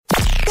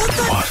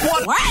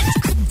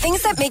What?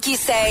 Things that make you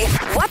say,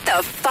 what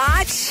the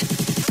fotch?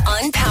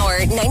 On Power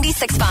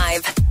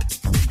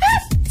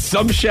 96.5.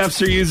 Some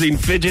chefs are using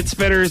fidget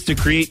spinners to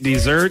create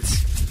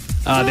desserts.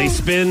 They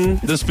spin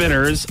the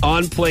spinners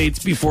on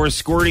plates before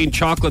squirting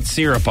chocolate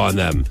syrup on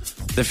them.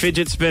 The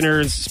fidget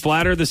spinners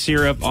splatter the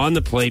syrup on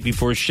the plate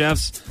before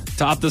chefs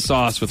top the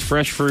sauce with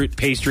fresh fruit,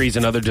 pastries,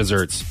 and other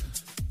desserts.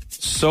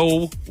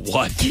 So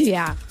what?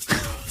 Yeah.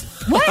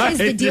 What is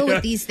the deal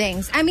with these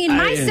things? I mean,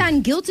 my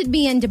son guilted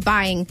me into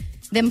buying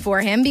them for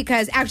him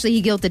because actually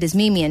he guilted his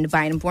Mimi into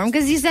buying them for him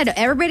because he said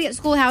everybody at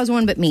school has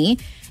one but me.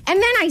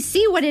 And then I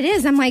see what it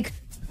is. I'm like,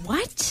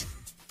 what?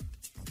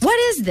 What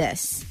is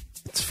this?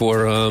 It's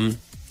for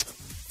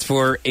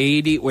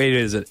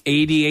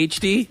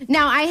ADHD?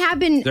 Now I have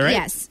been right?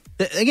 yes.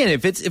 Again,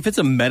 if it's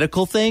a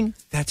medical thing,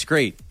 that's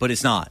great, but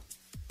it's not.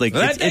 Like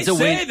it's a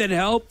way that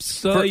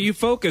helps you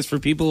focus for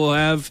people who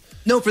have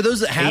for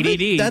those that have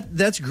ADD. it,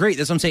 that's great.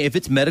 That's what I'm saying. If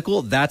it's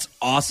medical, that's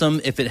awesome.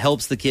 If it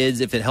helps the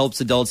kids, if it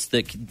helps adults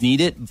that need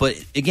it,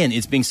 but again,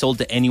 it's being sold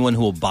to anyone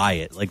who will buy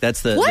it. Like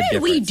that's the. What the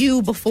did we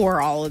do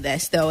before all of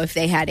this, though? If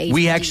they had ADD,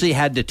 we actually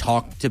had to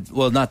talk to.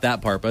 Well, not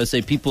that part, but I would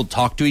say people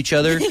talk to each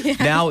other. Yeah.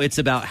 Now it's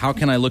about how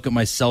can I look at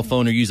my cell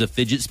phone or use a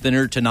fidget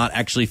spinner to not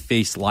actually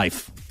face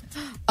life.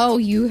 Oh,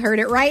 you heard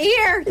it right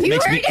here. It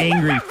makes me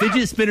angry.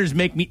 Fidget spinners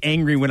make me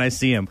angry when I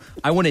see them.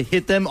 I want to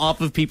hit them off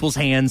of people's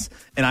hands,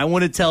 and I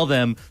want to tell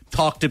them,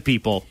 talk to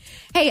people.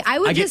 Hey, I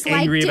would just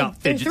like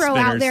to throw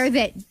out there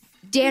that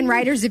Dan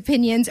Ryder's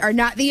opinions are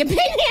not the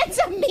opinions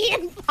of me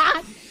and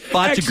Fox.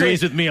 Fox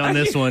agrees with me on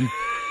this one.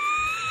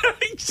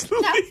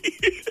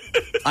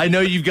 I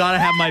know you've got to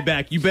have my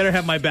back. You better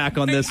have my back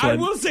on this one. I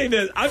will say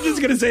this. I'm just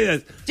going to say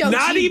this. Don't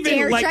not you even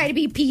dare try to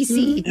be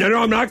PC.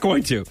 No, I'm not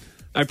going to.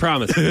 I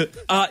promise.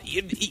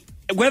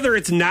 Whether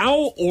it's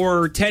now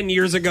or 10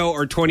 years ago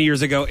or 20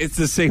 years ago, it's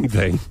the same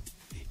thing.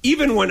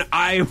 Even when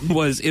I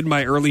was in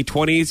my early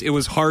 20s, it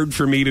was hard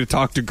for me to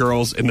talk to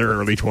girls in their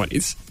early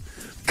 20s.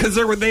 Because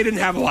they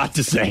didn't have a lot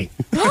to say.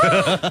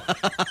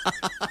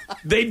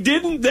 They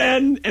didn't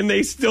then, and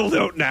they still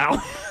don't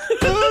now.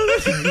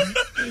 That's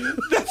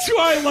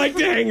why I like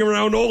to hang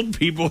around old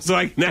people, so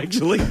I can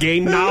actually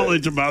gain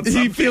knowledge about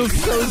something. He feels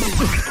so...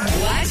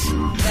 What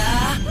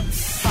the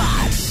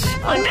fotch?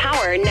 On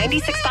Power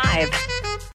 96.5.